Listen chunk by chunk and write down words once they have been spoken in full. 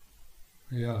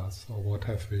Yeah, so what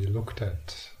have we looked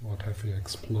at? What have we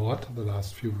explored the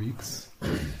last few weeks?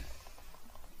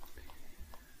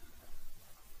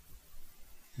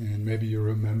 And maybe you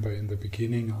remember in the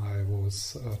beginning I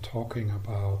was talking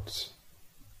about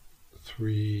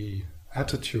 3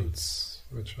 attitudes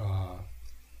which are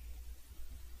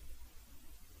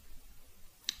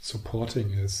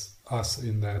supporting us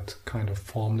in that kind of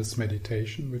formless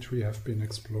meditation which we have been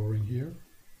exploring here,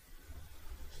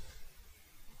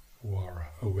 or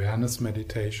awareness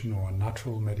meditation, or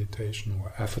natural meditation,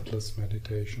 or effortless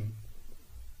meditation.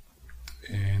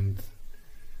 And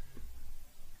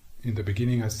in the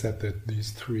beginning I said that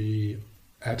these 3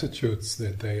 attitudes,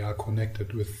 that they are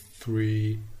connected with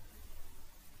 3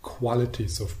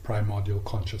 qualities of primordial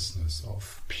consciousness,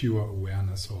 of pure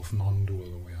awareness, of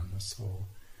non-dual awareness. So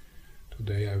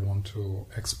today I want to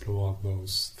explore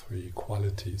those 3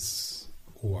 qualities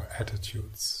or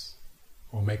attitudes,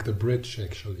 or make the bridge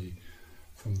actually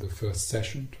from the first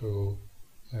session to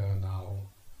now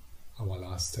our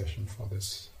last session for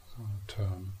this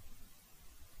term.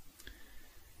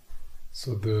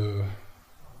 So the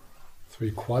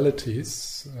 3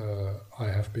 qualities I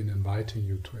have been inviting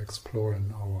you to explore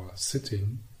in our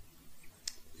sitting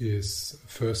is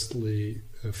firstly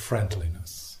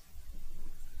friendliness,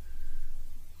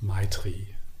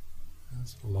 maitri,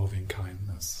 so loving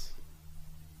kindness.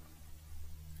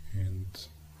 And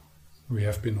we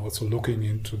have been also looking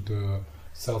into the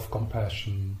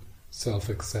self-compassion,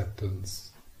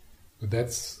 self-acceptance. But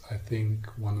that's, I think,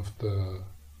 one of the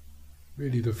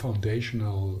really the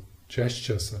foundational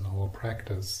gestures in our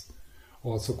practice.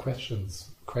 Also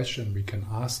question we can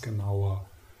ask in our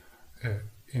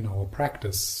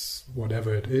practice,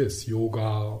 whatever it is, yoga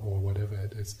or whatever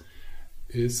it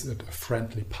is it a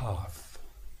friendly path?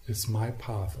 Is my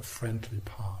path a friendly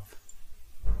path?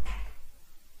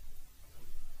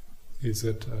 Is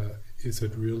it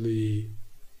really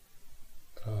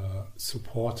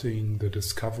supporting the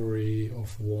discovery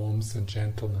of warmth and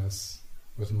gentleness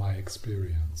with my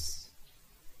experience?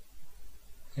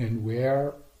 And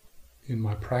where in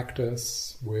my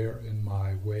practice, where in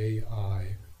my way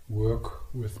I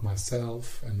work with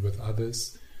myself and with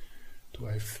others, do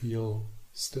I feel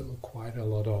still quite a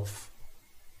lot of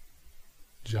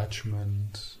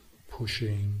judgment,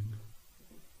 pushing,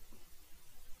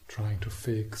 trying to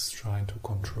fix, trying to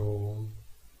control?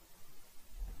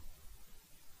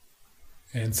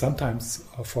 And sometimes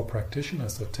for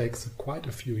practitioners it takes quite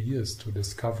a few years to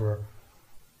discover,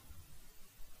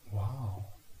 wow,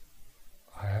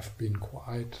 I have been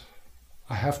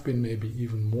maybe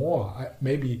even more.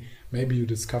 Maybe you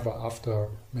discover after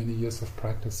many years of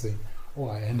practicing, oh,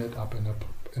 I ended up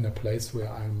in a place where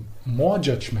I'm more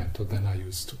judgmental than I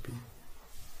used to be.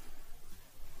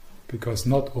 Because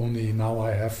not only now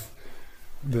I have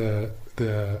the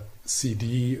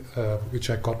CD which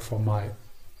I got from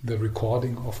the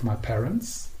recording of my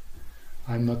parents,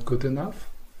 I'm not good enough.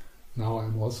 Now I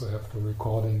also have the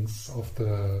recordings of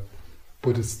the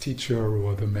Buddhist teacher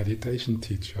or the meditation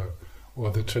teacher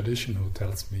or the tradition who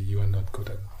tells me you are not good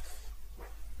enough.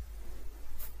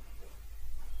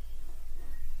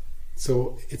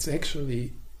 So it's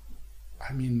actually,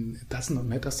 it does not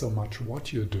matter so much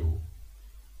what you do.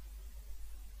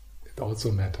 It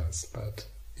also matters, but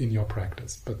in your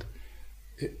practice. But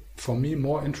for me,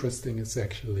 more interesting is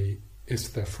actually, is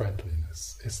there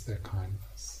friendliness? Is there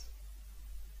kindness?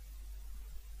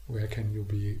 Where can you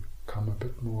become a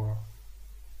bit more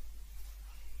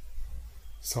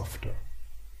softer?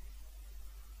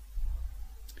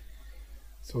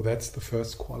 So that's the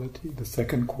first quality. The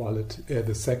second quality,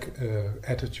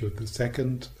 attitude. The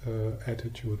second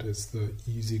attitude is the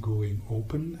easygoing,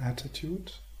 open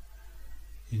attitude,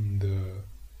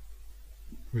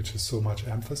 which is so much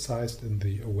emphasized in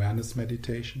the awareness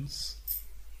meditations,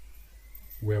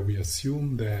 where we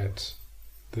assume that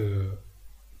the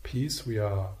peace we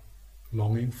are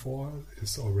longing for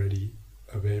is already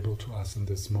available to us in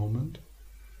this moment.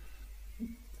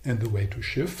 And the way to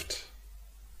shift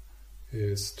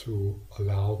is to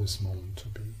allow this moment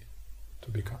to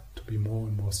be more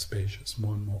and more spacious,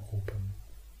 more and more open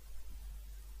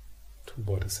to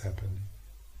what is happening.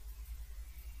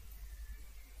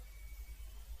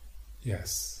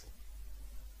 Yes.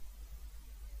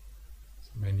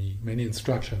 So many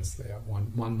instructions there.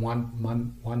 One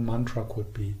mantra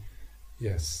could be,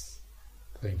 yes,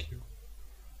 thank you.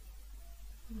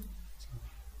 So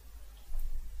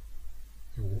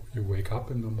you wake up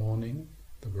in the morning,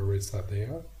 the worries are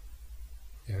there.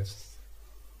 Yes,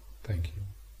 thank you.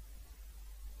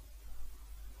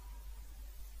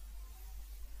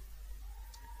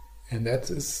 And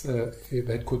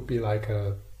that could be like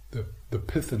a the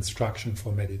pith instruction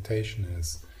for meditation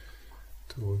is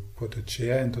to put a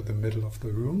chair into the middle of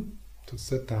the room, to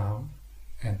sit down,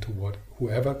 and to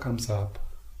whoever comes up,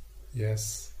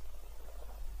 yes,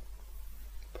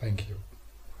 thank you.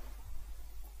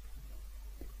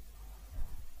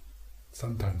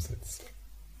 Sometimes it's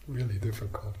really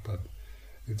difficult, but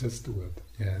you just do it.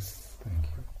 Yes, thank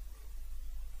you.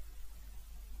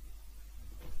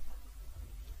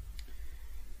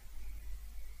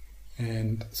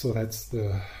 And so that's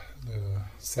the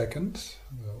second,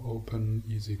 the open,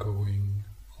 easygoing,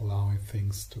 allowing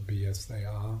things to be as they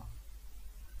are,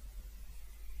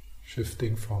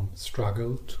 shifting from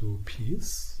struggle to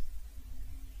peace,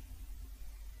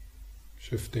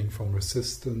 shifting from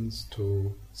resistance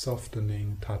to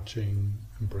softening, touching,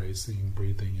 embracing,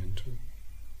 breathing into.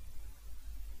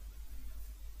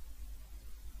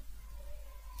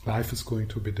 Life is going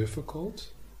to be difficult.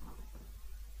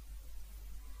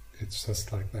 It's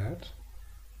just like that.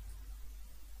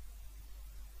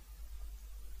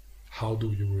 How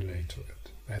do you relate to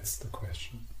it? That's the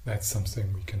question. That's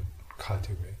something we can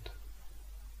cultivate.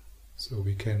 So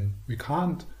we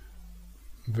can't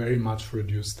very much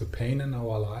reduce the pain in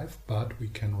our life, but we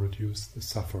can reduce the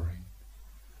suffering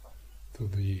through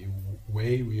the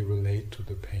way we relate to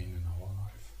the pain in our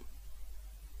life.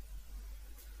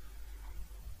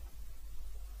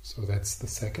 So that's the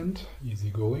second,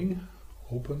 easygoing,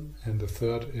 open, and the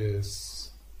third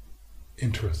is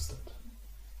interested.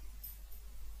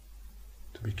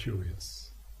 To be curious.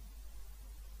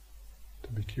 To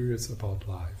be curious about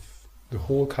life. The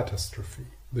whole catastrophe.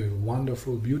 The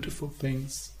wonderful, beautiful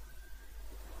things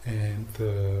and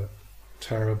the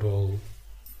terrible,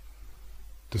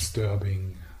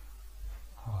 disturbing,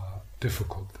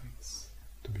 difficult things.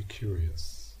 To be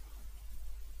curious.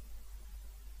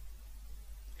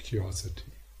 Curiosity.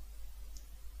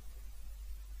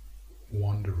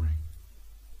 Wandering.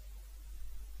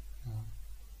 Yeah.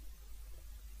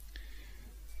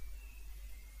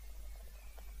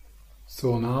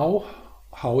 So now,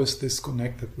 how is this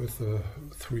connected with the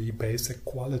three basic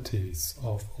qualities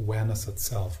of awareness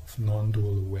itself, of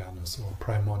non-dual awareness or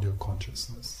primordial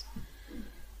consciousness?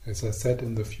 As I said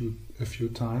a few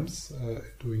times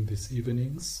during these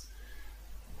evenings,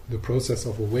 the process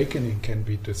of awakening can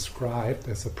be described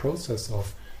as a process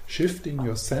of shifting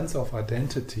your sense of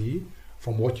identity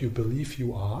from what you believe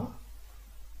you are.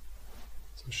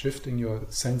 So shifting your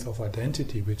sense of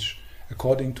identity, which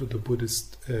according to the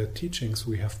Buddhist teachings,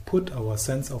 we have put our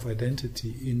sense of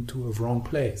identity into a wrong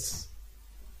place.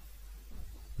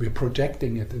 We're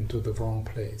projecting it into the wrong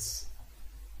place.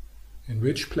 In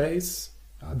which place?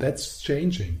 That's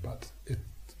changing, but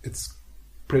it's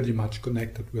pretty much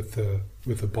connected with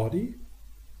the body,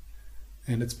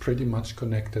 and it's pretty much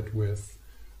connected with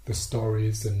the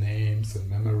stories and names and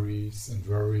memories and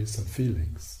worries and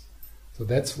feelings. So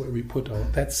that's where we put our...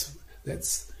 That's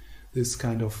this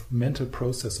kind of mental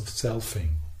process of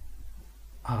selfing.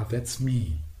 That's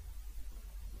me.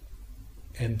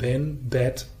 And then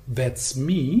that's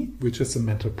me, which is a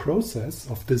mental process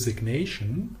of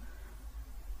designation,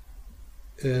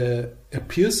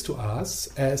 appears to us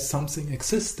as something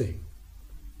existing.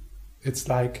 It's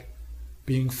like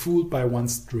being fooled by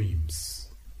one's dreams.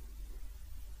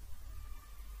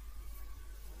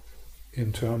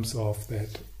 In terms of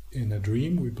that, in a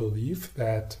dream we believe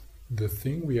that the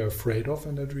thing we are afraid of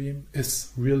in a dream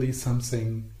is really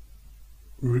something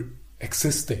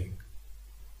existing,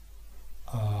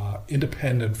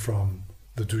 independent from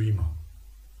the dreamer,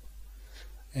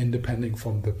 independent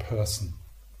from the person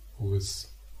who is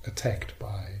attacked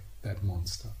by that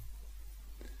monster.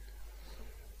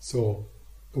 So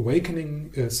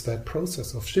awakening is that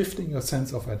process of shifting your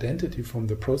sense of identity from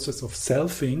the process of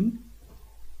selfing.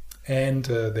 And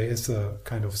there is a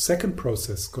kind of second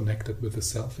process connected with the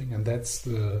selfing, and that's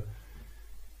the...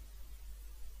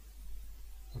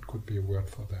 What could be a word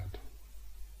for that?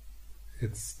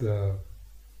 It's the...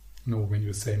 No, when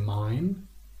you say mine,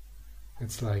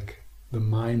 it's like the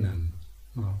meinen.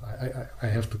 No, I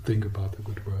have to think about a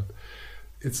good word.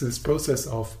 It's this process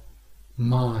of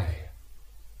my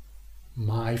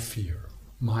fear,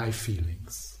 my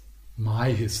feelings, my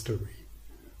history,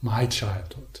 my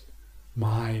childhood.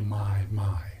 My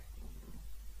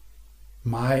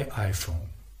iPhone.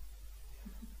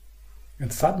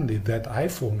 And suddenly that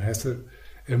iPhone has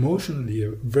emotionally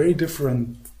a very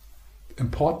different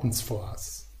importance for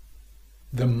us.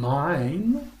 The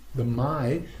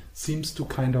my seems to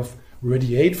kind of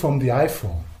radiate from the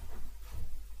iPhone.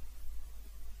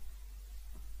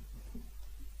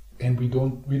 And we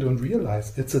don't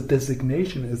realize it's a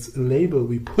designation, it's a label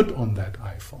we put on that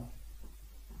iPhone.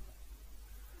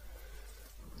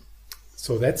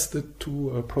 So that's the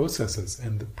two processes,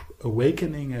 and the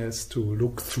awakening is to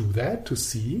look through that, to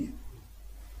see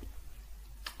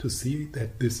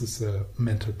that this is a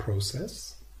mental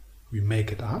process. We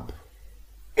make it up,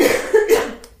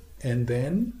 and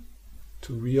then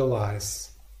to realize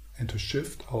and to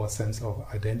shift our sense of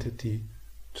identity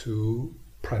to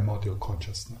primordial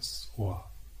consciousness, or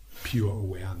pure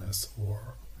awareness,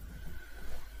 or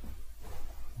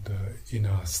the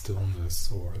inner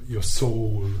stillness, or your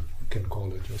soul. You can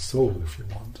call it your soul if you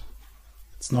want.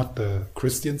 It's not the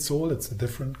Christian soul, it's a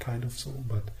different kind of soul,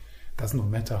 but it does not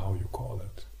matter how you call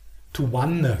it. To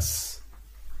oneness.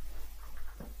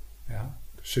 Yeah?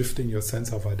 Shifting your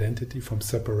sense of identity from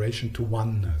separation to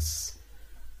oneness.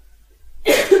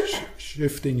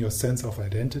 Shifting your sense of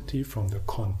identity from the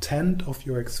content of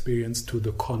your experience to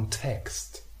the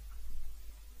context.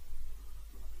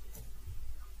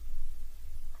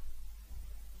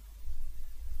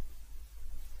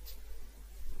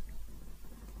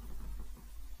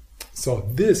 So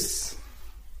this,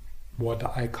 what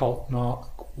I now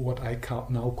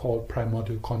call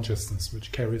primordial consciousness,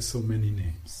 which carries so many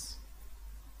names.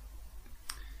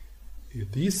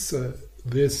 This,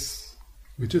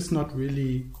 which is not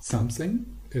really something,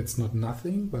 it's not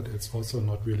nothing, but it's also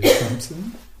not really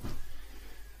something.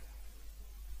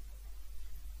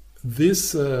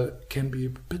 This can be a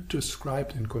bit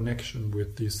described in connection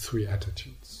with these three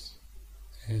attitudes.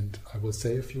 And I will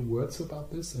say a few words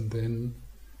about this, and then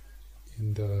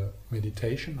in the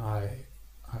meditation I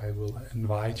will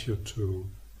invite you to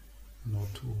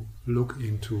look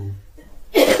into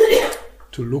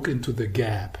the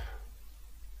gap,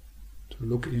 to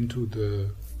look into the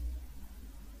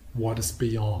what is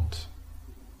beyond.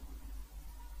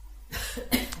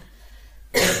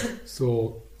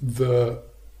 So the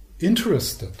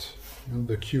interested,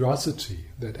 the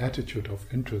curiosity, that attitude of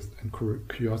interest and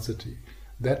curiosity,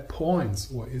 that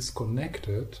points or is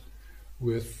connected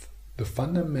with the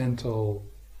fundamental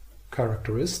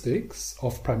characteristics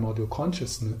of primordial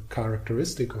consciousness,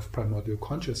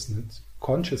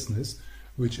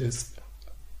 which is,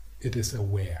 it is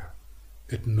aware,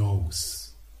 it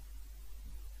knows.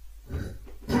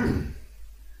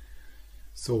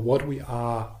 So what we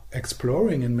are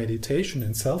exploring in meditation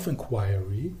and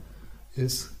self-inquiry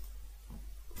is,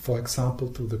 for example,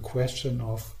 to the question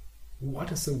of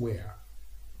what is aware.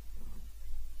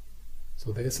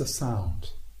 So there is a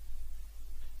sound,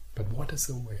 but what is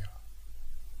aware?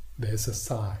 There is a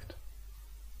side.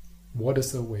 What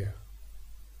is aware?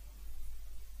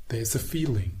 There is a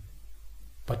feeling,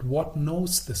 but what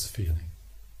knows this feeling?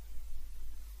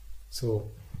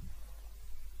 So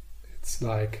it's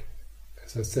like,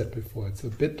 as I said before, it's a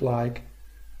bit like,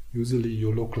 usually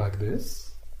you look like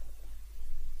this,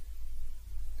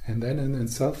 and then in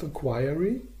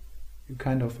self-inquiry you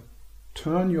kind of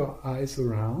turn your eyes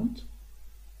around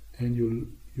and you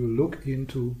look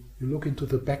into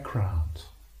the background,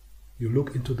 you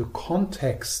look into the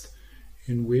context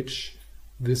in which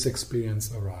this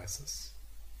experience arises.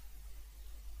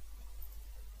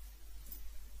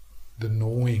 The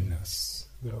knowingness,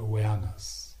 the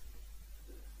awareness.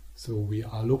 So we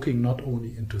are looking not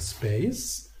only into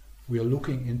space, we are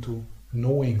looking into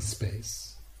knowing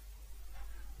space.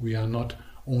 We are not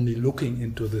only looking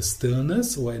into the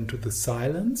stillness or into the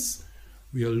silence,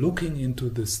 we are looking into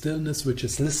the stillness which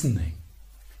is listening.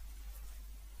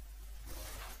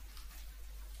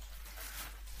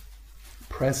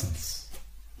 Presence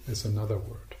is another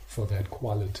word for that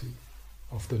quality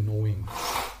of the knowingness.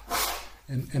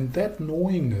 And that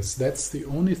knowingness, that's the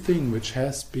only thing which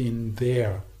has been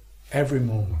there every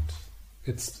moment.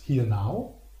 It's here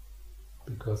now,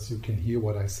 because you can hear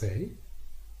what I say.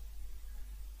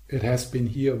 It has been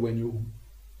here when you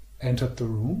entered the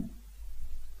room.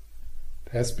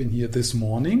 It has been here this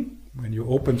morning when you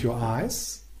opened your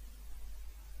eyes.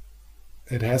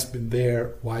 It has been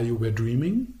there while you were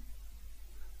dreaming.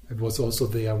 It was also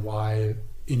there while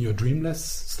in your dreamless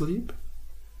sleep.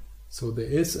 So there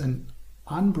is an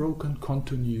unbroken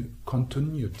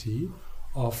continuity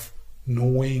of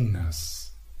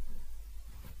knowingness,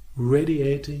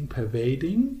 radiating,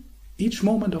 pervading each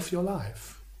moment of your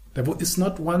life. There is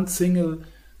not one single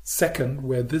second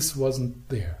where this wasn't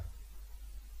there.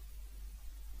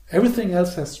 Everything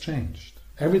else has changed.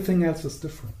 Everything else is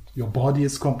different. Your body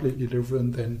is completely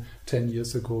different than 10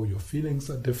 years ago. Your feelings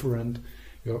are different.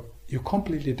 You're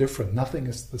completely different. Nothing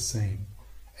is the same,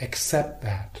 except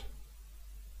that.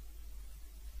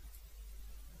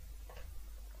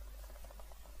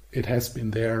 It has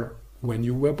been there when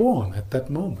you were born, at that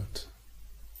moment.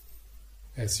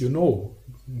 As you know,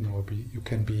 you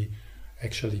can be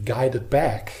actually guided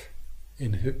back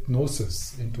in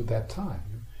hypnosis into that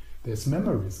time. there's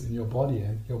memories in your body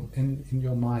and in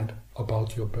your mind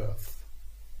about your birth.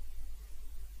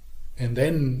 And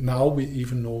then now we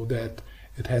even know that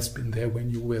it has been there when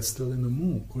you were still in the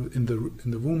womb, in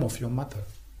the womb of your mother.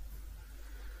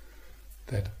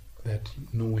 That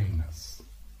knowingness.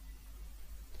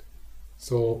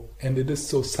 So, and it is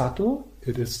so subtle,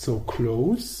 it is so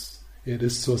close, it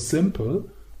is so simple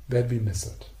that we miss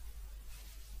it.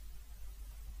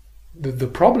 The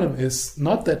problem is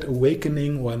not that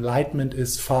awakening or enlightenment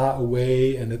is far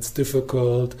away and it's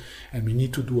difficult and we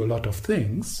need to do a lot of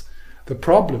things. The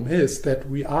problem is that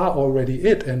we are already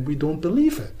it and we don't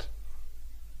believe it.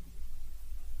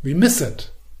 We miss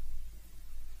it.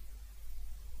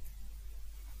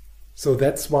 So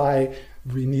that's why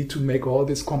we need to make all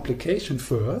this complication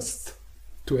first,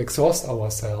 to exhaust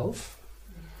ourselves,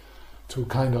 to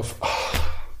kind of,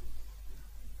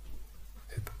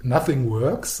 nothing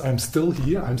works, I'm still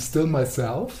here, I'm still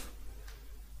myself.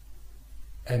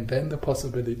 And then the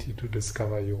possibility to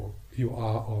discover you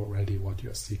are already what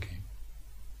you're seeking.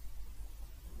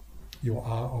 You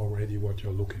are already what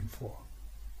you're looking for.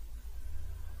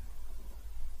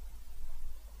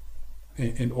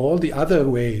 In all the other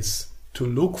ways to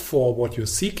look for what you're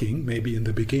seeking, maybe in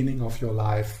the beginning of your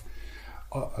life,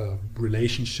 a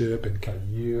relationship and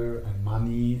career and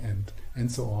money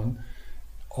and so on,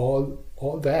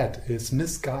 all that is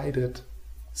misguided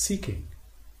seeking.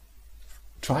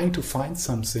 Trying to find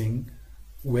something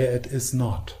where it is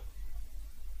not.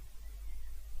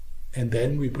 And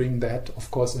then we bring that,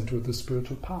 of course, into the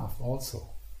spiritual path also.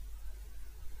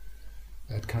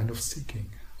 That kind of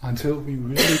seeking. Until we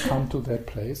really come to that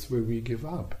place where we give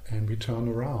up and we turn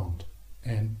around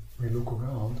and we look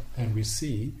around and we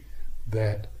see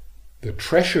that the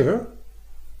treasure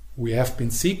we have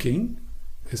been seeking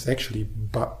is actually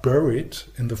buried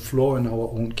in the floor in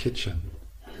our own kitchen.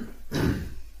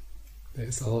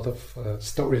 There's a lot of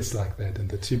stories like that in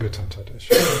the Tibetan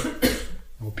tradition.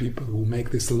 People who make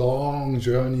this long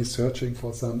journey searching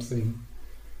for something,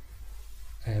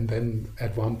 and then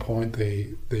at one point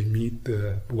they meet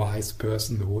the wise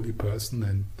person, the holy person,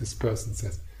 and this person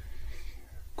says,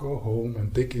 "Go home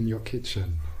and dig in your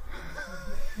kitchen."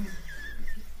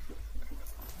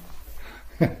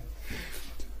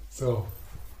 So,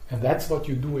 and that's what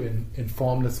you do in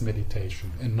formless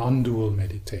meditation, in non-dual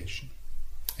meditation,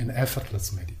 in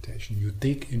effortless meditation. You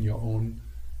dig in your own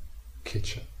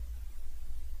kitchen.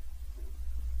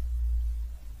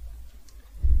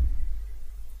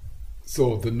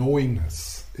 So the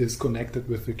knowingness is connected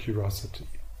with the curiosity.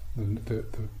 The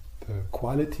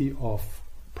quality of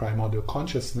primordial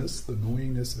consciousness, the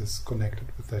knowingness is connected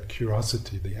with that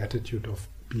curiosity, the attitude of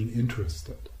being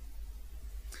interested.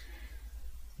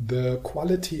 The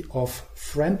quality of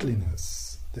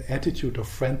friendliness, the attitude of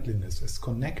friendliness is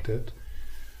connected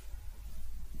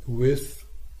with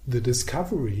the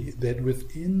discovery that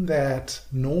within that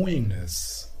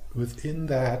knowingness, within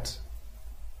that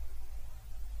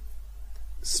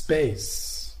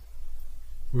space,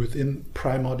 within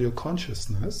primordial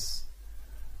consciousness,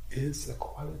 is a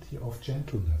quality of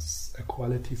gentleness, a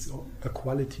quality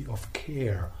of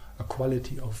care, a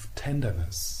quality of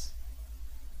tenderness.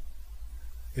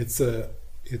 It's a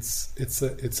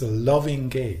loving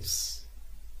gaze,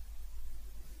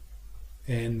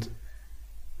 and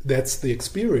that's the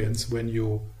experience when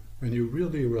you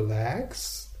really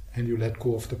relax and you let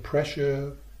go of the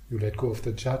pressure, you let go of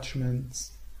the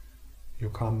judgments, you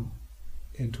come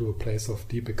into a place of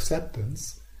deep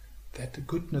acceptance, that the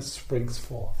goodness springs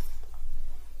forth.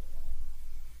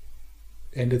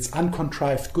 And it's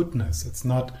uncontrived goodness. It's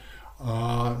not,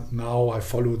 now I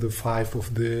follow the 5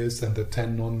 of this and the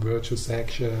 10 non-virtuous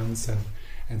actions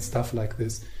and stuff like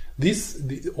this.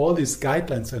 All these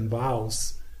guidelines and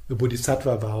vows, the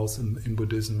Bodhisattva vows in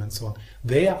Buddhism and so on,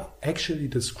 they are actually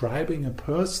describing a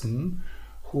person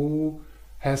who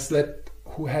has let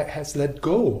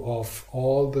go of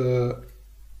all the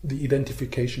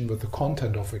identification with the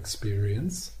content of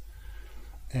experience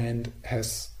and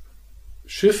has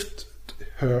shifted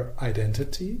her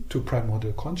identity to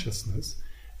primordial consciousness,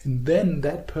 and then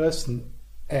that person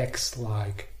acts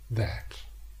like that.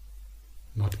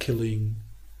 Not killing,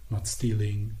 not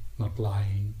stealing, not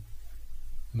lying,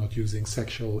 not using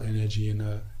sexual energy in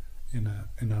an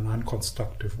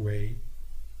unconstructive way.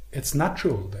 It's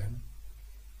natural then.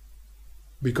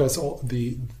 Because all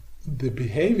the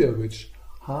behavior which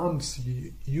harms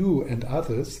you and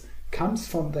others comes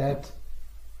from that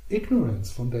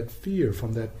ignorance, from that fear,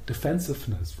 from that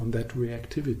defensiveness, from that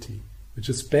reactivity, which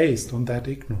is based on that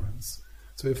ignorance.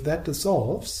 So if that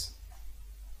dissolves,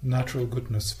 natural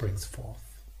goodness springs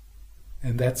forth.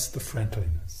 And that's the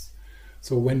friendliness.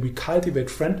 So when we cultivate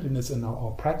friendliness in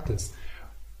our practice,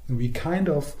 we kind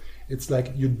of, it's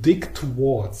like you dig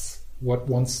towards what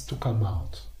wants to come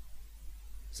out.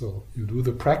 So you do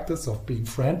the practice of being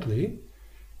friendly,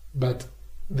 but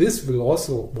this will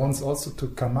wants also to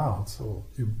come out. So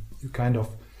you kind of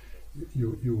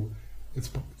you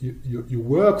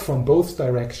work from both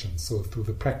directions. So through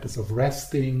the practice of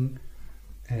resting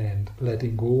and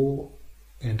letting go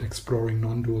and exploring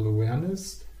non-dual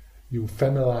awareness, you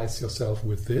familiarize yourself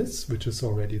with this, which is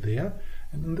already there,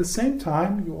 and at the same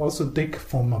time you also dig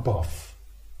from above.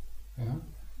 Yeah?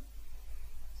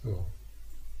 So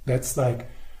that's like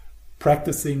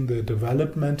practicing the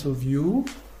developmental view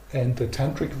and the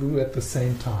tantric view at the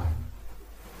same time.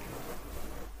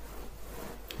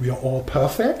 We are all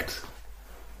perfect,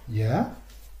 yeah,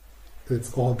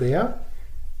 it's all there,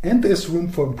 and there's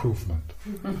room for improvement.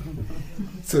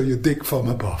 So you dig from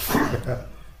above.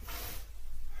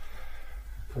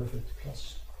 Perfect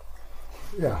plus.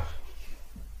 Yeah.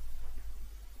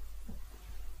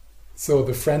 So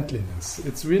the friendliness,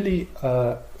 it's really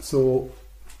so.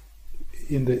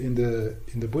 In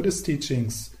the Buddhist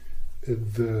teachings,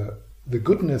 the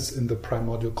goodness in the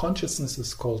primordial consciousness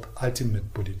is called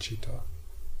ultimate bodhicitta.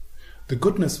 The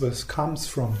goodness which comes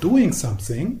from doing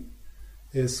something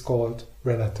is called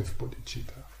relative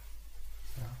bodhicitta.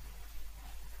 Yeah.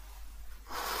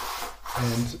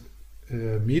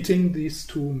 And meeting these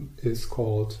two is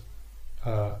called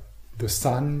the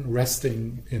son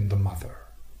resting in the mother.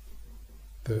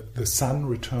 The son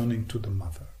returning to the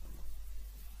mother.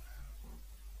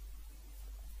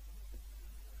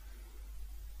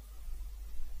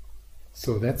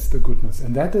 So that's the goodness,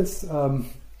 and that is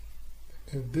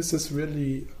this is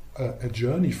really a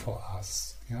journey for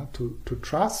us, yeah, to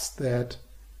trust that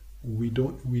we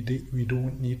don't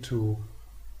need to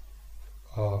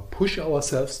push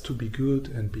ourselves to be good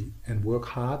and work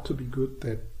hard to be good,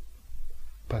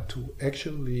 but to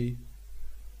actually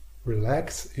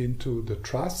relax into the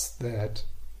trust that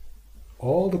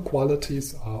all the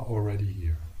qualities are already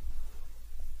here.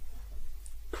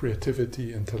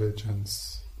 Creativity,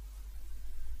 intelligence,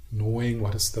 knowing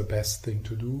what is the best thing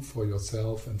to do for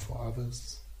yourself and for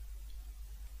others.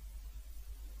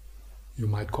 You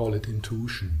might call it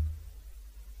intuition.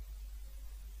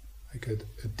 Like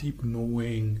a deep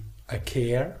knowing, a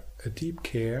deep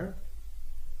care,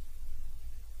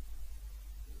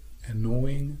 and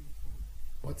knowing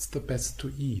what's the best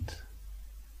to eat,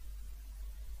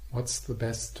 what's the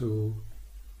best to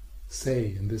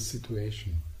say in this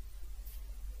situation,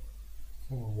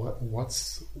 or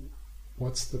what's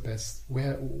the best,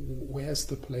 where's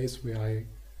the place where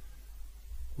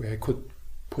I could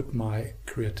put my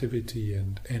creativity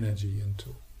and energy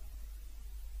into.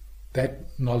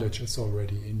 That knowledge is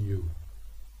already in you.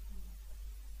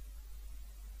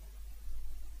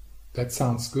 That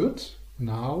sounds good.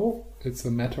 Now it's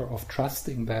a matter of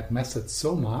trusting that method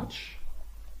so much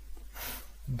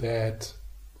that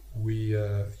we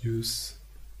use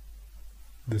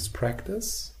this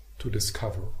practice to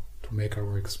discover, to make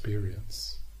our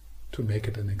experience, to make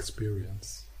it an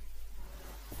experience.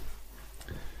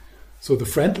 So the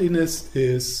friendliness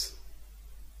is,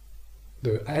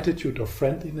 the attitude of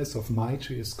friendliness, of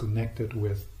Maitri, is connected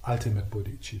with ultimate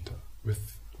bodhicitta,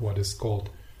 with what is called,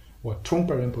 what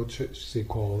Trungpa Rinpoche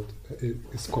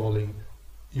is calling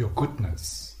your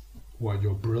goodness, or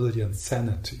your brilliant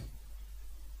sanity.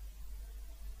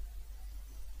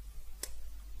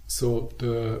 So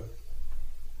the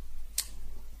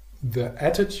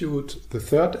attitude, the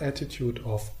third attitude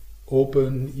of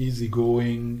open,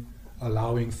 easygoing,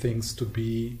 allowing things to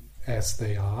be as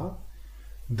they are,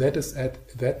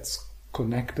 that's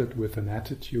connected with an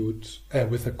attitude,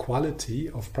 with a quality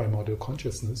of primordial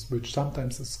consciousness, which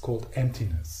sometimes is called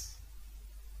emptiness.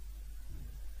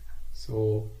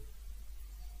 So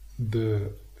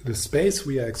the space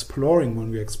we are exploring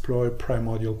when we explore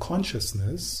primordial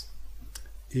consciousness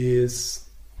is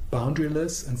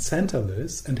boundaryless and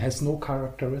centerless and has no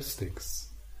characteristics.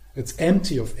 It's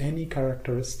empty of any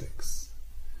characteristics.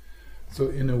 So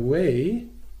in a way,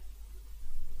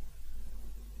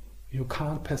 you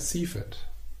can't perceive it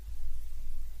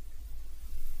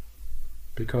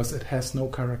because it has no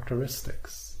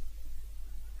characteristics.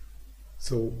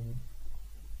 So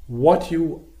what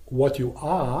you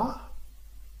are,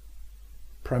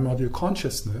 primordial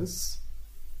consciousness,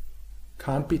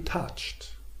 can't be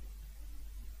touched.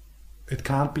 It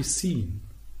can't be seen.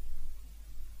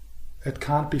 It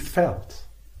can't be felt.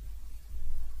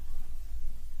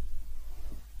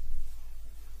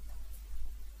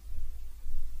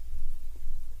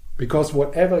 Because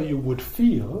whatever you would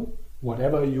feel,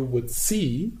 whatever you would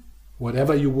see,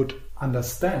 whatever you would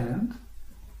understand,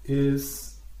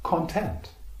 is content.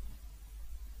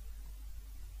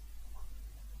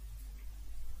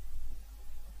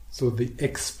 So the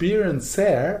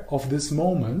experiencer of this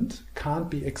moment can't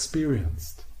be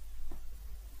experienced.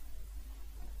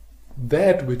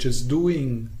 That which is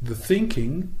doing the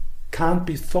thinking can't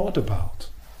be thought about.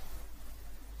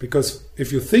 Because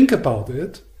if you think about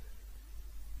it,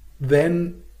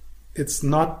 then it's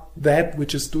not that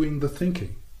which is doing the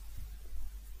thinking.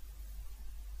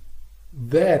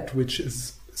 That which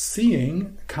is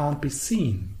seeing can't be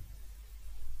seen.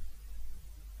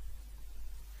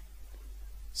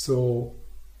 So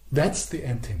that's the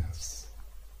emptiness.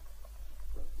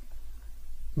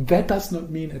 That does not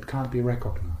mean it can't be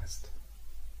recognized.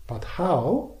 But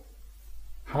how?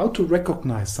 How to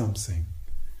recognize something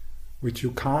which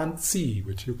you can't see,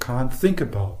 which you can't think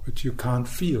about, which you can't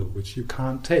feel, which you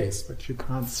can't taste, which you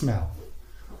can't smell.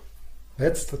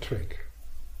 That's the trick.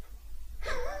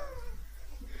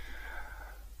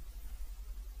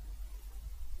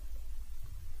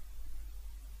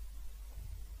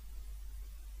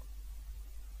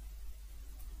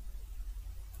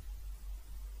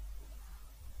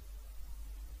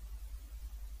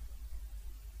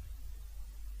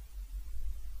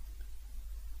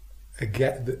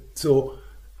 Again, so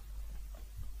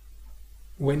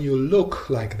when you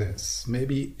look like this,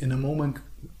 maybe in a moment,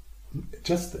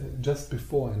 just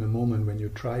before, in a moment when you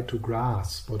try to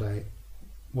grasp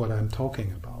what I'm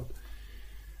talking about,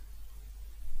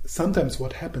 sometimes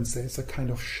what happens, there's a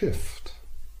kind of shift,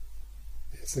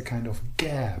 there's a kind of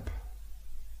gap,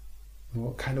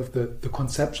 kind of the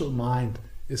conceptual mind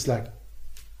is like,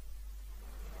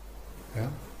 yeah.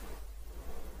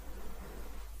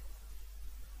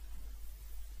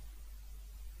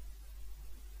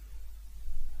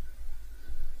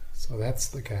 So that's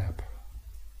the gap.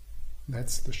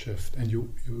 That's the shift. And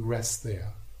you rest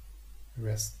there. You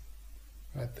rest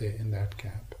right there in that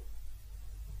gap.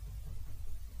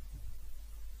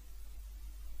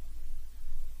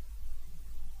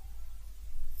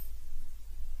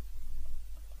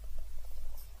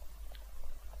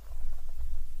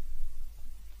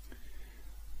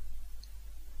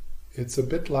 It's a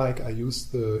bit like, I use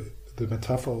the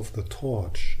metaphor of the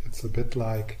torch. It's a bit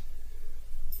like,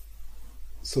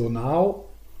 so now,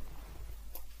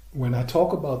 when I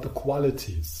talk about the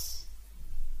qualities,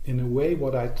 in a way,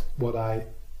 what I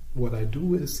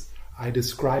do is I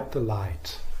describe the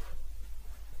light.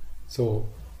 So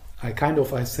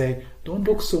I say, don't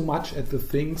look so much at the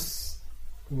things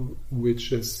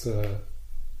which is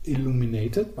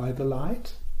illuminated by the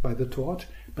light, by the torch,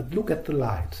 but look at the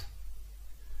light.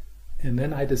 And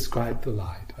then I describe the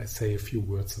light. I say a few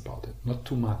words about it, not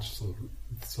too much,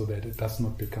 so that it does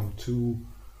not become too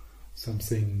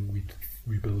something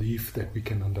we believe that we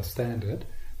can understand it.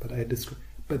 But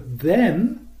But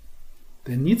then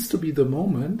there needs to be the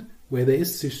moment where there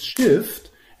is this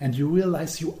shift, and you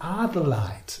realize you are the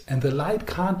light, and the light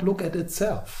can't look at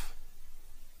itself.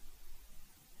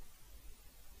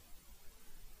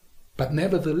 But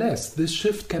nevertheless, this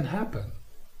shift can happen.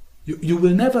 You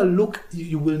will never,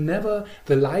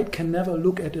 the light can never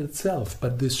look at itself,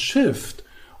 but this shift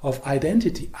of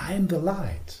identity, I am the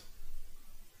light.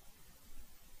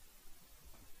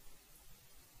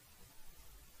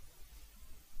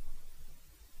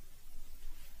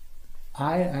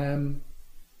 I am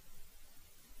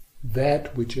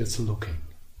that which is looking,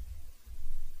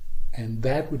 and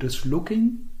that which is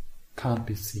looking can't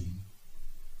be seen.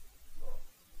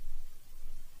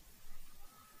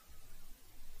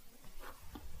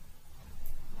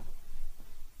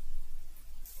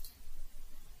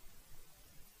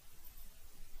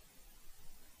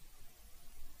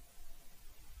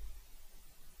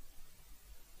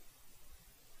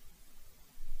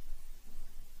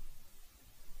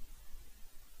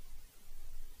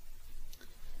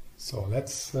 So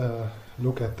let's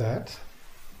look at that.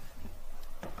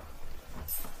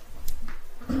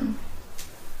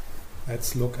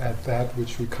 Let's look at that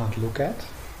which we can't look at.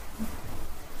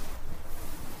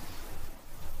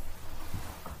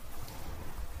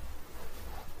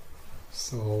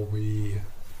 So we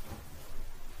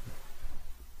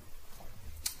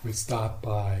start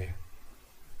by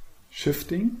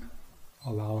shifting,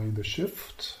 allowing the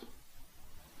shift.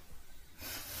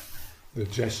 The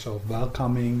gesture of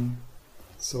welcoming.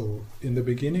 So in the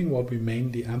beginning, what we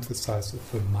mainly emphasize is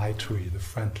the maitri, the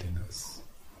friendliness.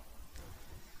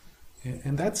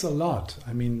 And that's a lot.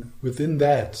 I mean, within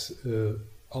that,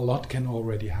 a lot can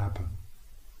already happen.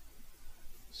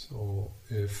 So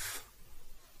if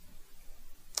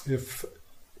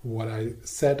what I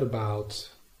said about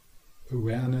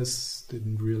awareness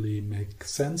didn't really make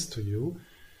sense to you,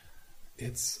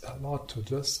 it's a lot to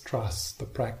just trust the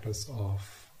practice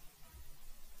of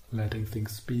letting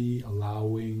things be,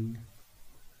 allowing,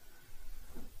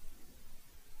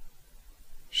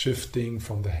 shifting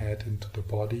from the head into the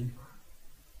body.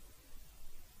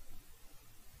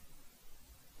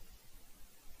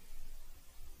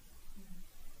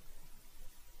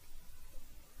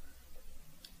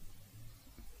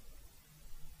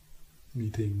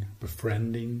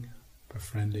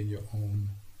 Befriending your own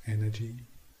energy.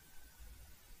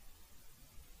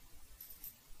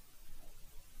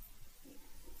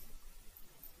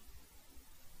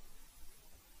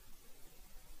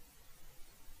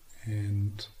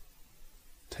 And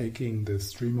taking the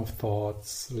stream of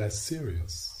thoughts less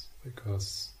serious,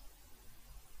 because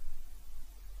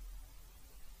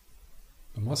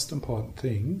the most important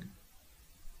thing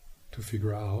to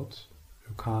figure out,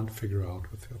 you can't figure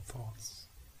out with your thoughts.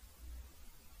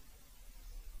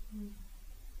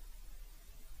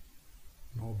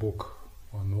 No book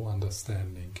or no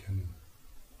understanding can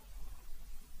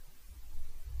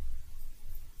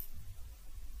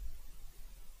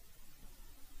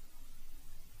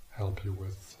help you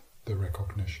with the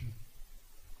recognition.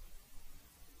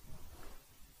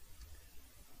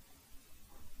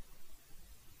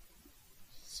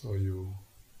 So you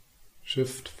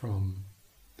shift from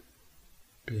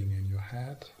being in your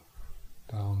head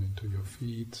down into your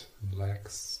feet and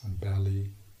legs and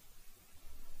belly,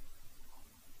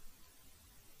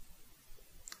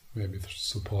 maybe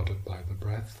supported by the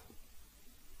breath.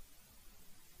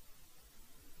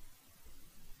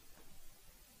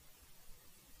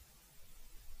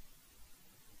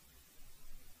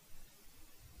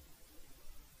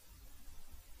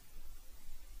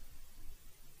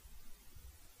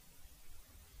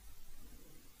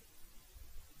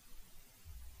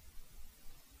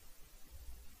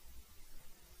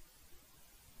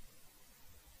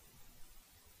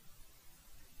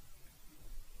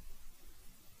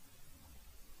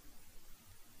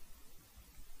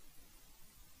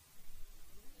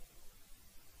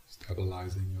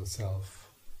 Stabilizing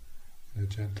yourself in a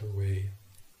gentle way.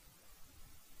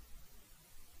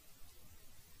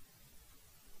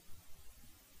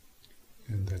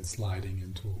 And then sliding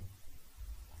into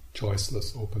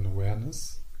choiceless open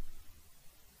awareness,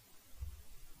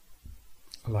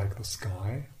 like the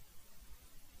sky.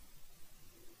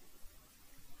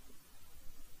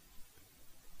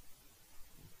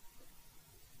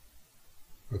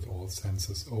 With all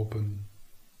senses open.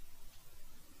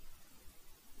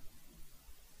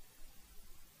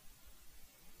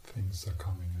 Things are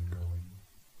coming and going.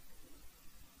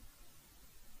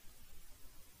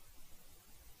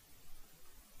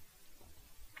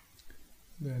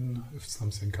 Then, if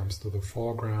something comes to the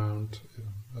foreground,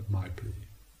 that might be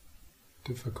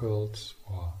difficult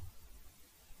or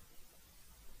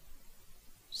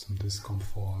some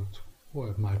discomfort, or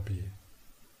it might be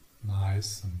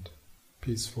nice and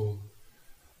peaceful,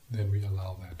 then we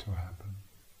allow that to happen.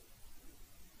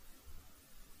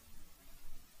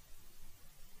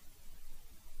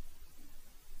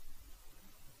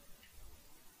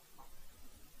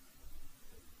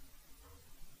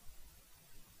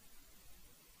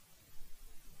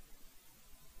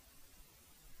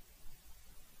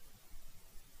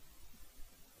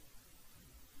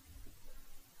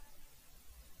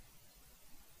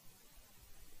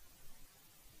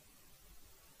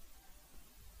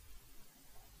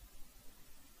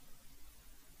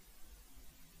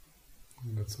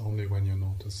 It's only when you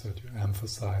notice that you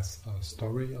emphasize a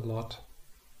story a lot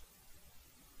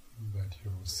that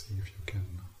you see if you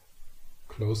can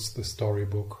close the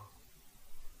storybook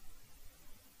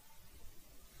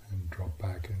and drop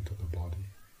back into the body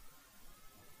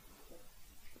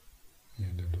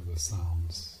and into the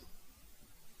sounds.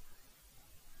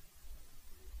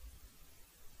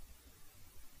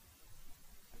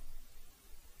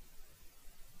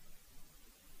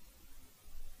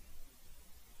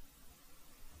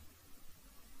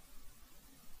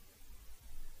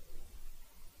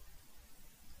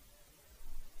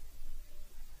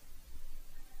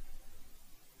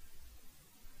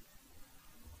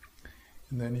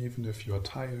 And then even if you're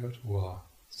tired or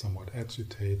somewhat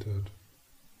agitated,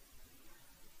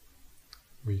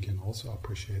 we can also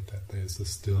appreciate that there's a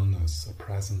stillness, a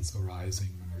presence arising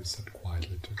when we sit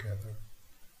quietly together.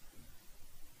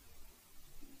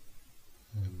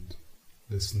 And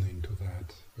listening to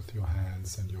that with your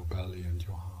hands and your belly and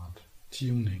your heart,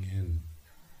 tuning in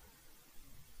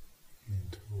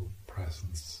into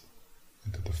presence,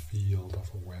 into the field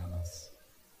of awareness,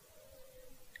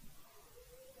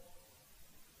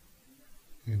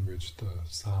 in which the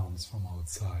sounds from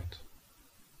outside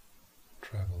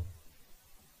travel,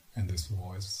 and this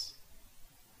voice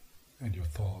and your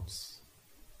thoughts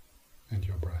and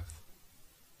your breath.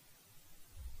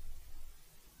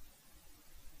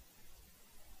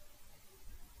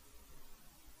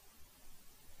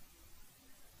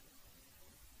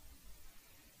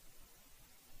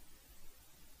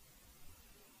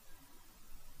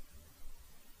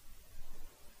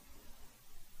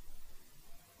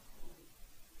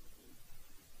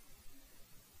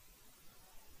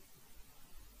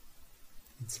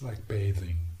 It's like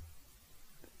bathing.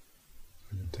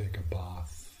 So you take a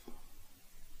bath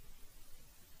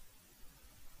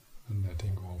and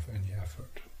letting go of any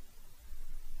effort,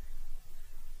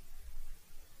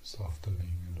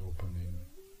 softening and opening.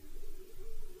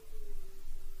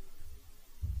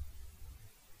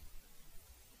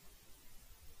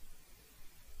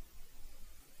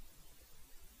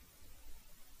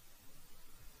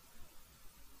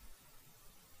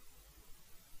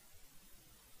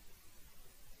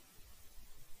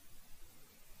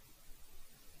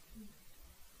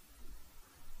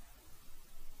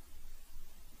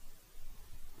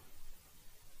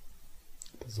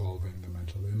 Dissolving the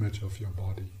mental image of your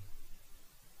body.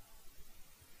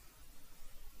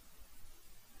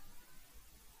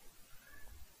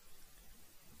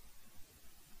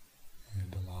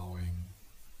 And allowing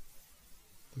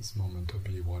this moment to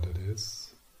be what it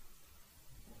is,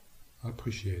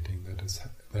 appreciating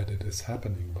that it is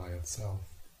happening by itself.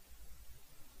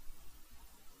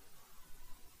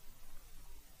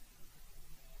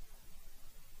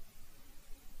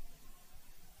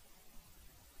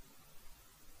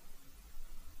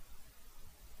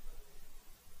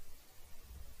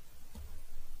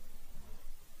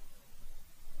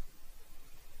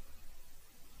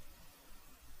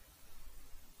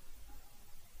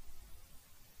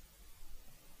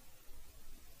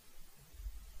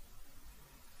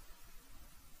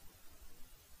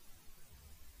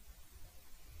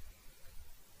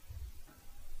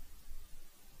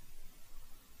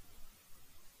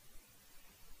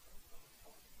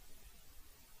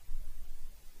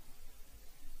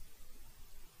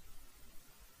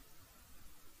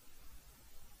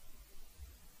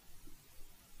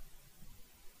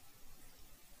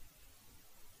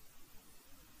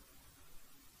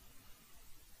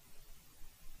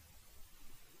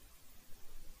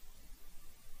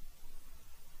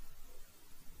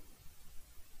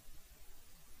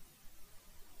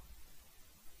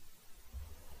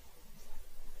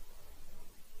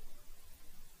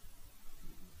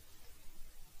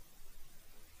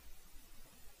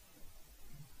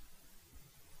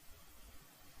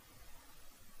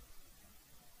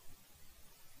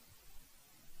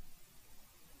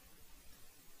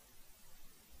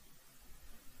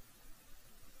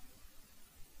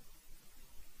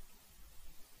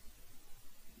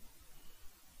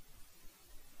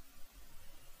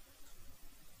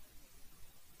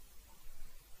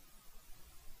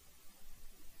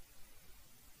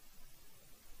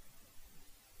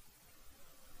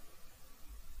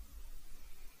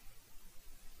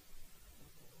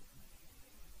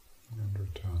 And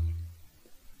returning.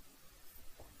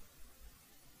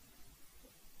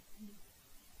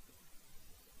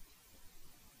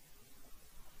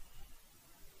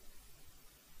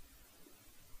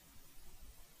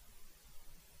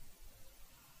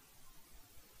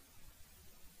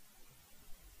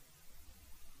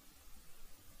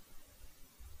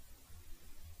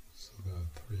 So the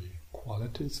three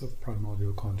qualities of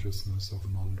primordial consciousness, of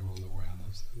non-dual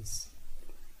awareness, is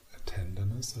a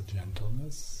tenderness, a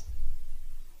gentleness.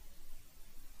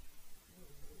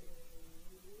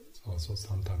 It's also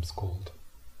sometimes called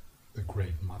the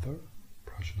Great Mother,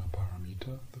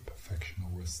 Prajnaparamita, the perfection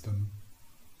of wisdom.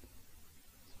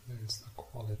 So there is the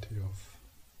quality of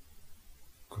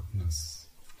goodness,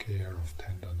 of care, of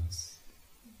tenderness.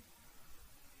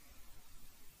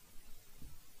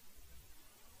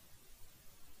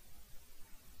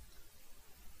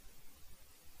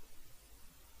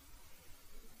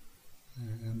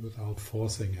 And without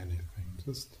forcing anything,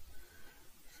 just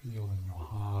feel in your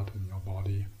heart, in your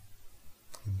body,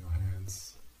 in your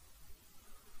hands.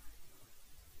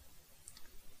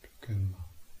 You can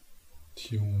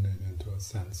tune in into a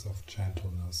sense of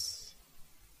gentleness,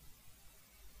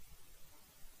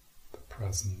 the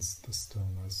presence, the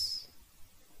stillness.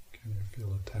 Can you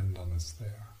feel a tenderness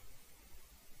there?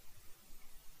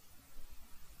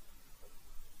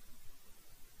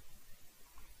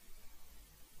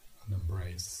 An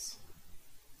embrace.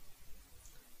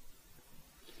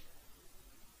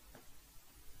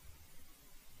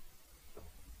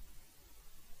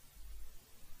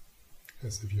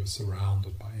 As if you're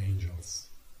surrounded by angels.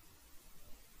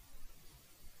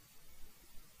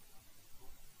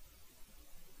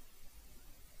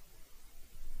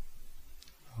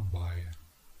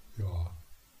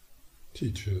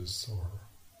 teachers or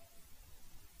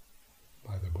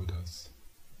by the Buddhas.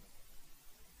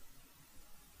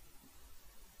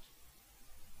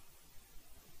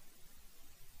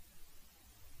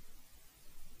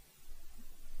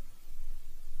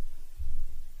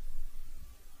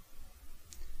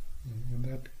 And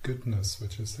that goodness,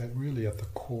 which is really at the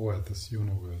core of this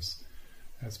universe,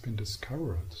 has been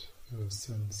discovered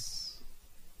since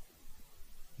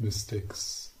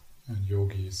mystics and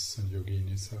yogis and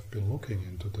yoginis have been looking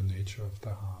into the nature of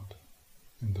the heart,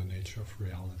 in the nature of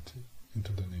reality,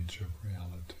 into the nature of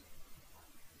reality.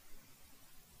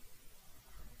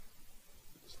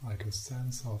 It's like a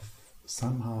sense of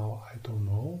somehow, I don't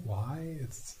know why,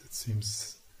 it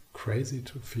seems crazy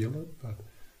to feel it, but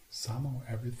somehow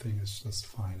everything is just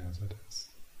fine as it is.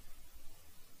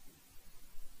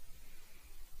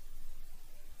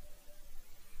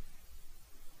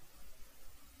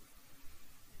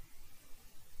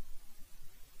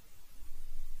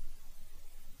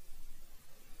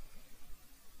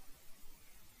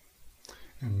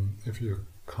 And if you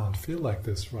can't feel like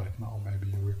this right now, maybe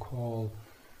you recall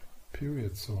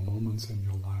periods or moments in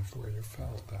your life where you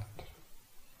felt that.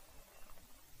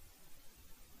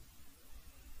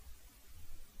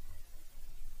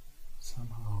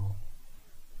 Somehow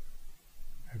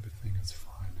everything is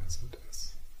fine as it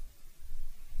is.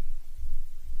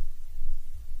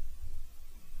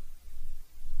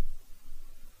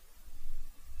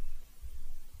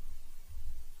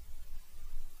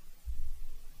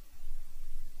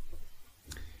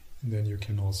 And then you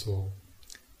can also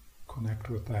connect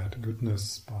with that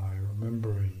goodness by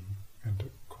remembering and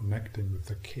connecting with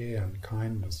the care and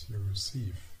kindness you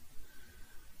receive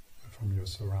from your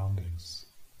surroundings.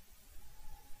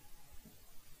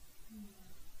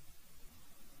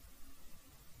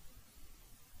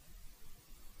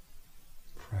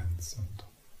 Friends and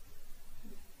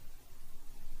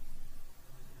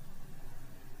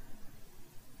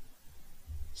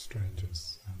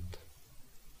strangers and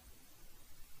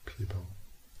people,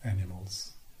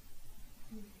 animals.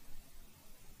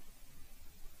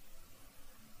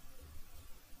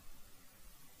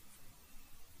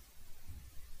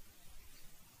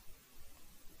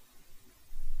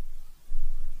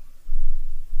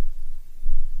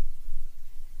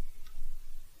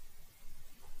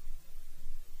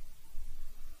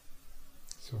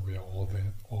 So we are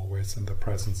always in the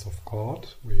presence of God.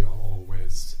 We are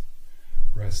always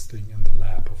resting in the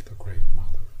lap of the Great Mother.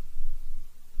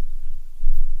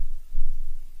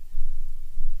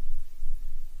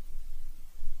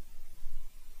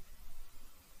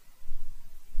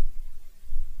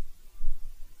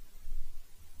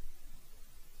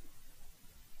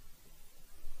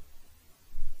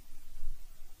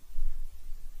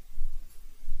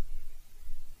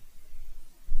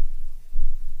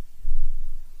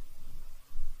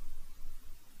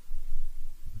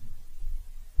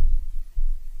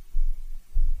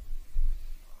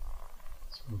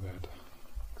 So that,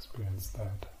 experience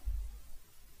that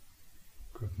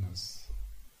goodness,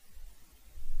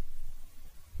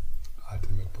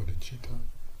 ultimate bodhicitta.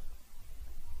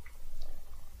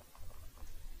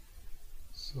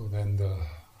 So then the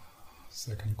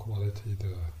second quality,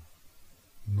 the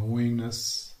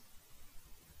knowingness.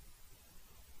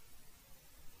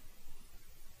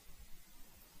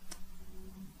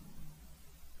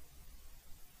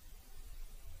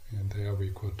 And there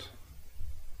we could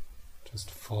just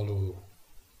follow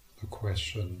the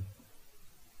question,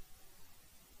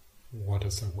 what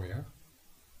is aware?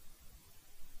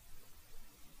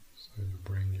 So you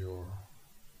bring your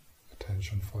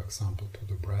attention, for example, to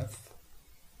the breath,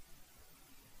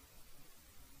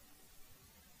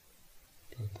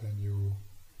 but then you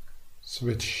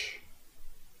switch.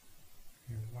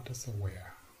 What is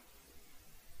aware?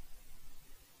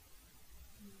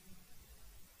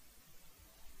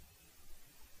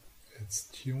 It's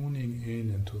tuning in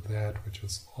into that which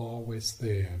is always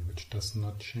there and which does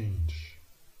not change.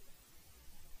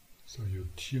 So you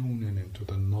tune in into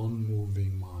the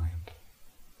non-moving mind,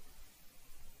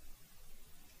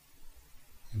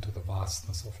 into the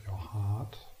vastness of your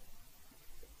heart,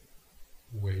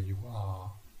 where you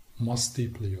are most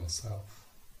deeply yourself.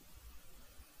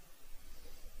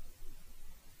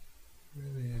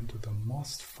 Really into the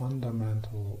most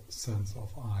fundamental sense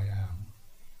of I am.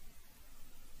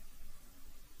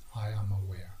 I am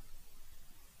aware.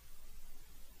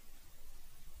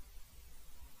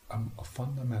 A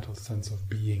fundamental sense of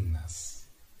beingness.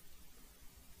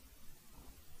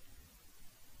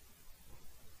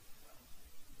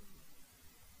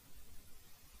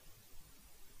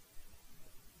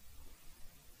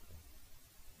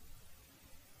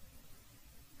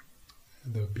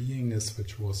 The beingness knowingness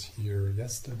which was here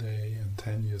yesterday and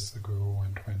 10 years ago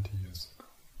and 20 years ago.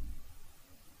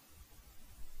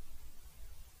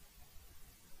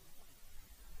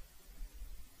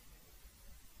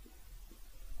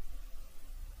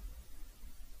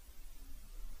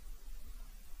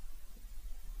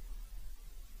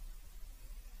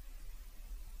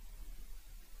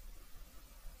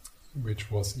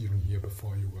 Which was even here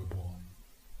before you were born.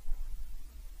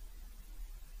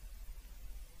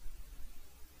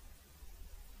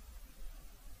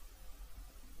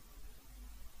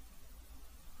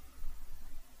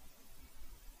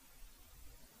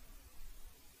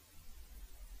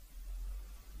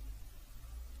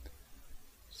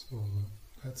 So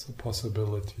that's a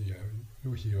possibility.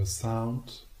 You hear a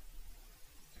sound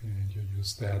and you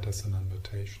use that as an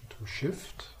invitation to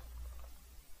shift.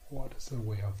 What is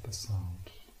aware of the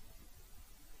sound?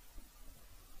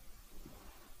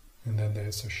 And then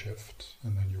there's a shift,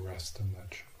 and then you rest in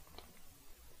that shift.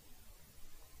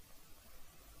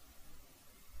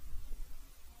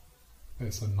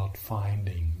 There's a not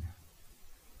finding.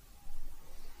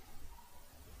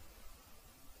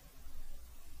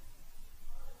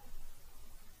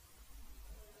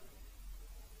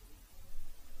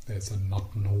 There's a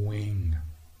not knowing.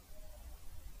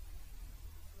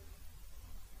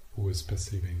 Who is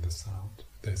perceiving the sound?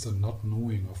 There's a not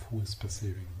knowing of who is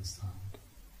perceiving the sound.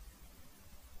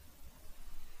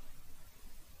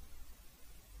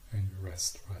 And you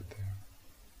rest right there,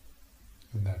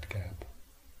 in that gap.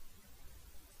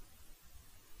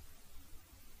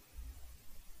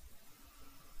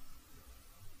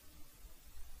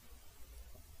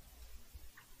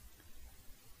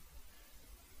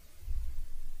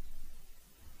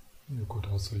 You could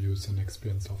also use an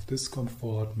experience of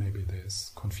discomfort. Maybe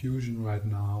there's confusion right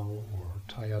now, or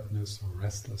tiredness, or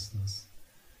restlessness.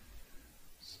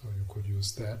 So you could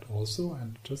use that also,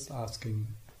 and just asking,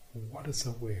 what is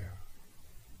aware?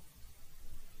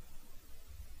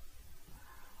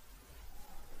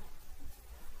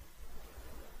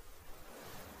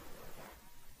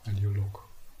 And you look.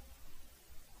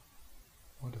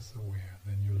 What is aware?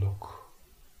 Then you look.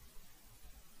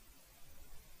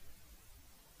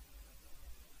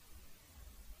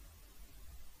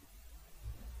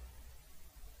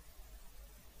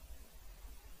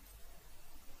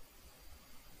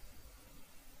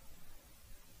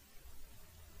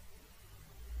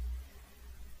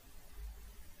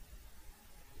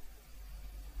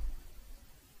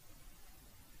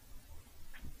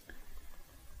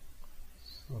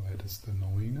 So that is the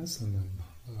knowingness, and then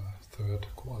the third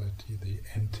quality, the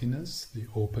emptiness, the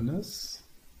openness.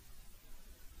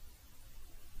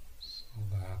 So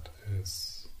that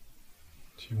is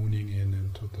tuning in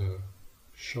into the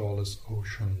shoreless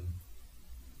ocean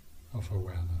of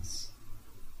awareness,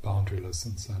 boundaryless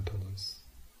and centerless.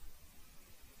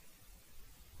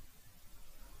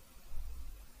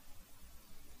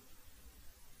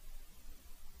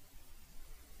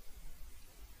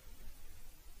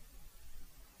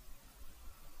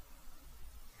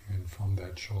 From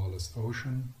that shoreless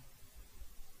ocean,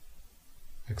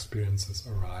 experiences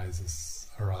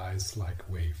arise like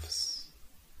waves.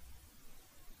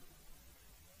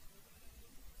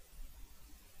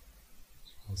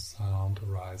 So sound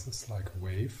arises like a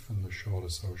wave in the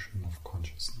shoreless ocean of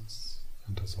consciousness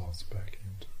and dissolves back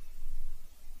into.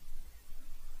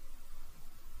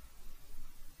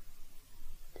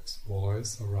 This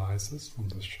voice arises from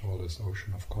the shoreless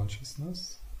ocean of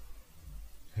consciousness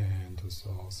and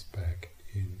dissolves back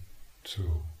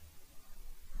into,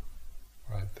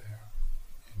 right there,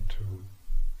 into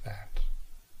that.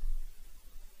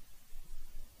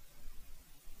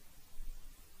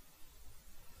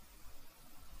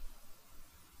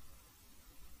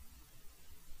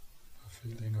 A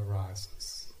feeling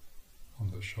arises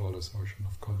on the shoreless ocean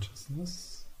of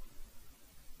consciousness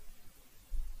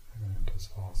and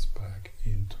dissolves back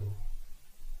into,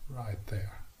 right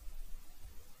there.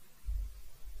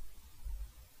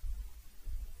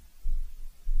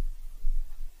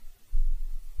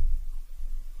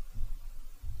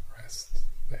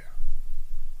 There.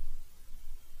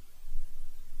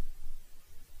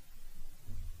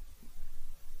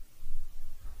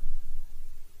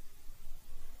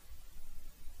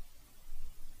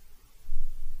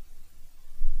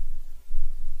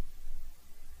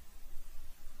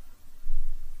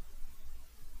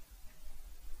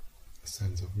 A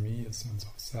sense of me, a sense of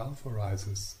self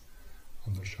arises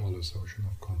on the shoreless ocean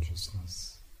of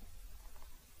consciousness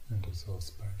and dissolves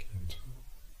back into.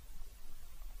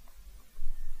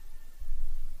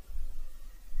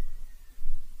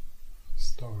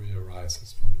 Story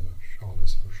arises from the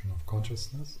shoreless ocean of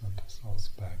consciousness and dissolves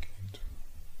back into.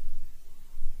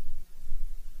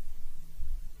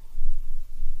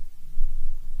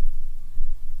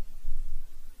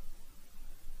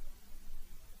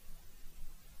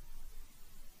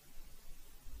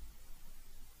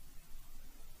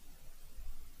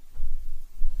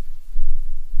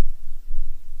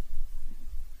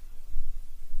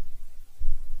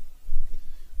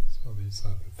 these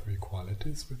are the three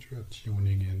qualities which we are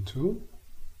tuning into.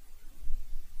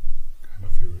 Kind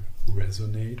of you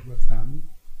resonate with them.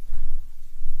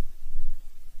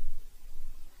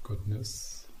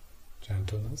 Goodness,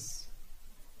 gentleness,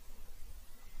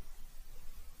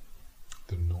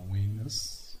 the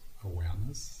knowingness,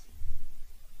 awareness,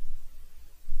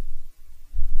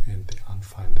 and the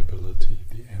unfindability,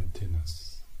 the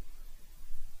emptiness,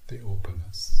 the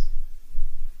openness.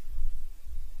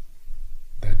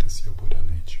 That is your Buddha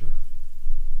nature.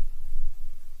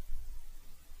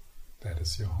 That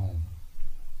is your home.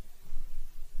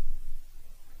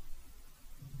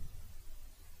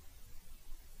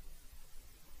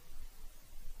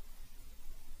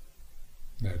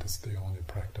 That is the only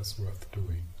practice worth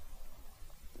doing.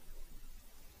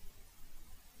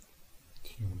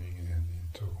 Tuning in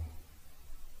into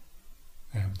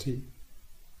empty,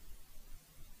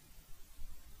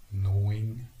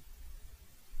 knowing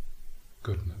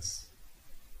goodness.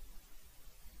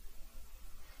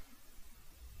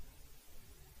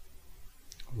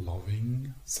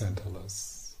 Loving,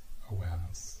 centerless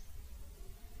awareness.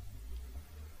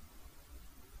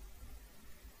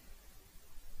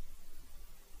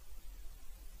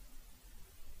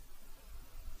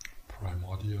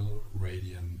 Primordial,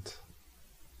 radiant,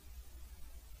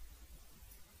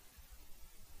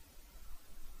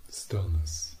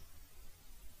 stillness.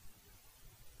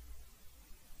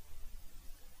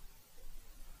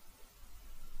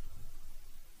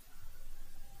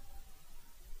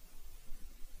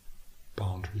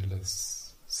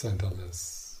 Boundaryless,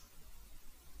 centerless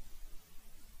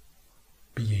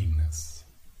beingness.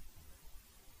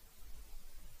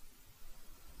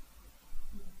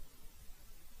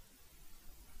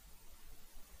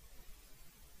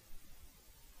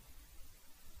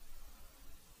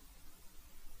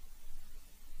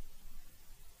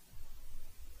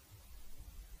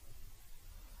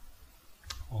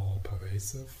 All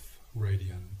pervasive,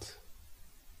 radiant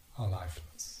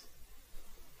aliveness.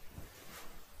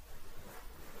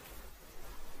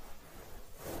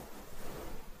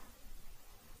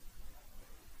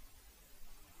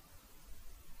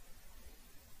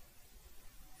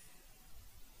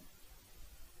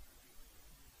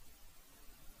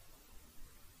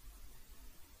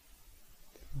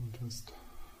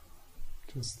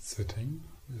 Just sitting.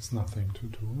 There's nothing to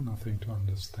do, nothing to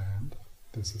understand.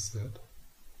 This is it.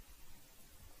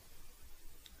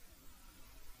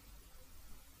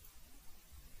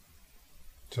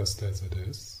 Just as it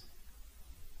is.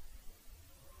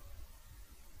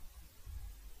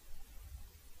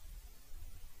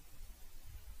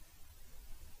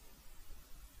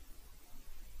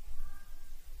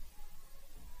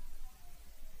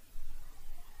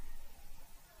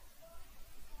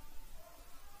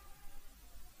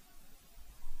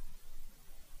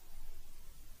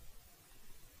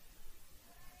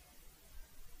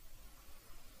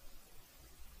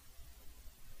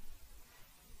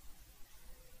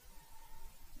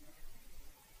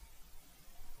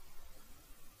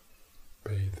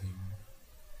 Bathing,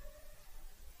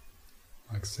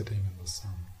 like sitting in the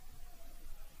sun.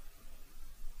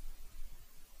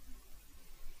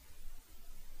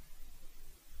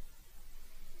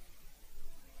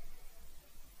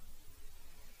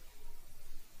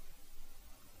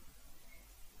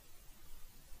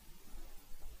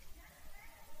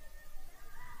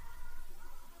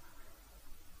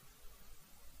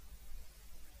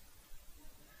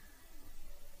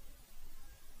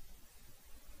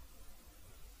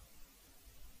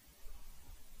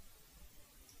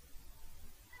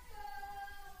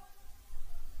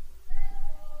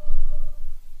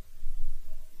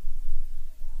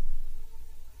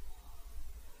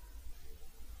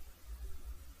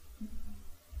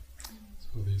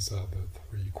 So these are the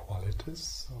three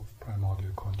qualities of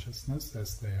primordial consciousness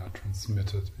as they are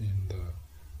transmitted in the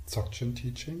Dzogchen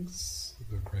teachings,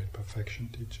 the Great Perfection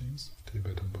teachings of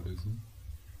Tibetan Buddhism.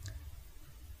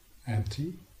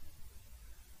 Empty,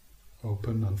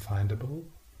 open, unfindable,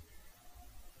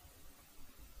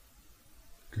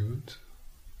 good,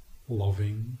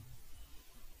 loving,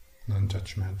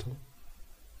 non-judgmental.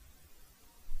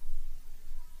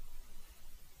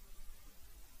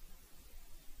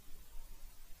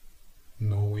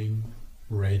 Knowing,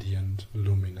 radiant,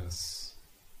 luminous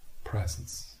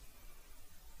presence.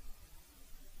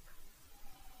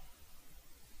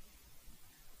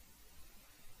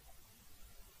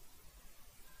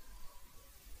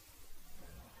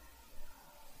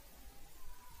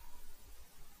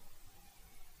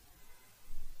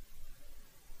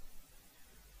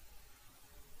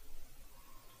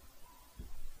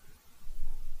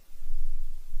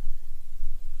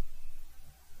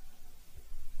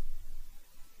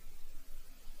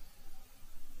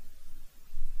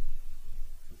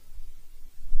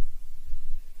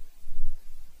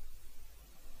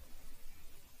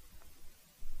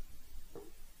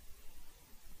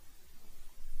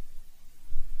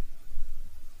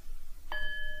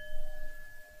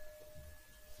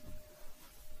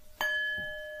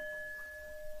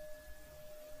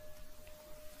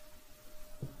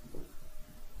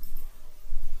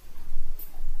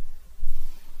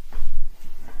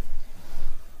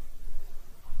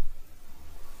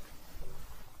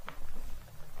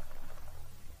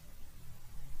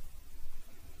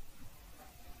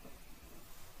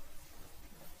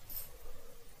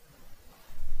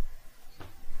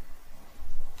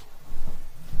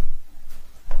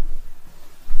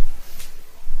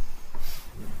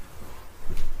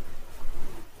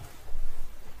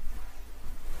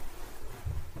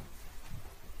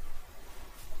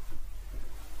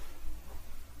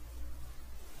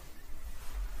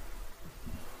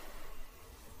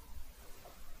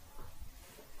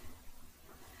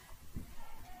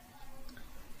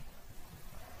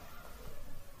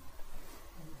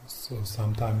 So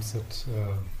sometimes it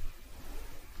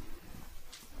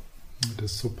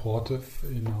is supportive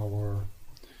in our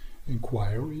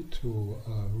inquiry to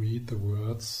read the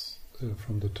words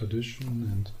from the tradition,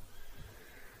 and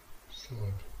so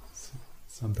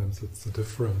sometimes it's the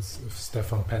difference if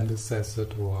Stefan Pendis says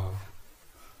it, or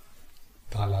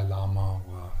Dalai Lama,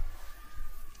 or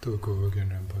Tulku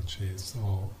Urgyen Rinpoche.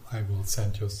 So I will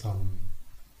send you some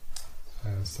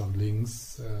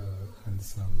links and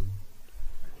some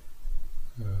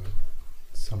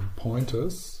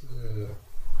pointers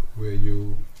where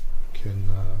you can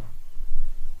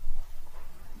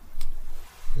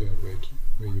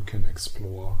where you can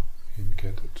explore and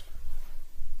get it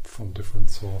from different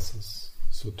sources,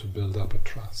 so to build up a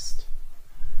trust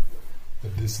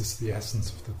that this is the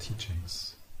essence of the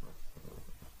teachings,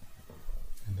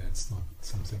 and that's not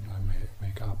something I may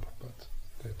make up, but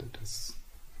that it is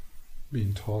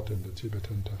being taught in the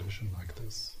Tibetan tradition like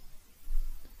this.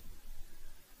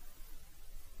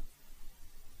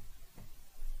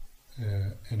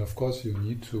 And of course you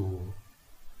need to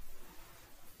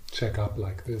check up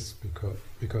like this,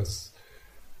 because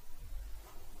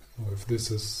if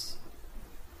this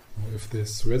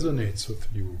resonates with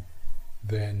you,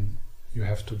 then you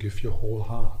have to give your whole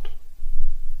heart.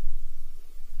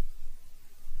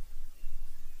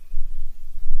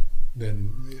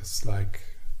 Then it's like,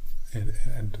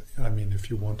 and I mean, if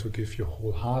you want to give your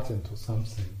whole heart into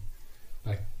something,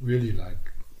 like really,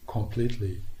 like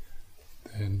completely,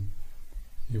 then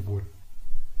you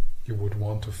would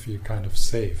want to feel kind of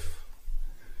safe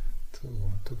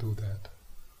to do that.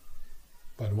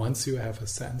 But once you have a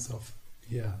sense of,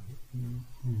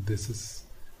 this is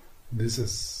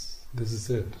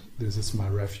it. This is my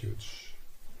refuge.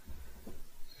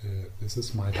 This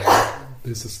is my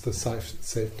this is the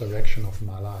safe direction of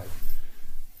my life.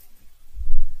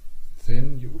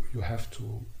 Then you have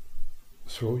to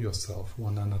throw yourself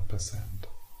 100%.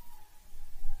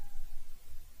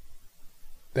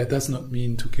 That does not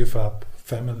mean to give up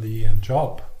family and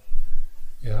job,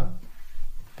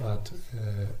 but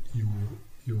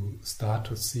you start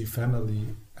to see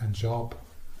family and job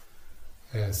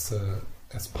as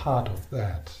part of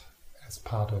that, as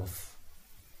part of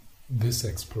this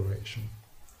exploration,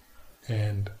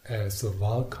 and as a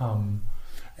welcome,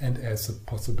 and as a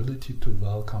possibility to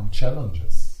welcome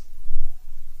challenges,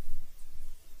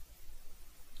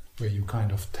 where you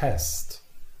kind of test,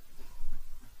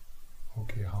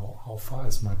 okay, how far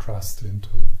is my trust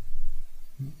into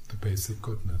the basic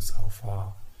goodness? How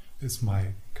far is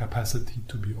my capacity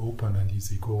to be open and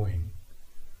easygoing?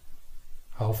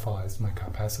 How far is my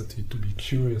capacity to be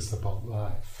curious about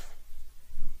life?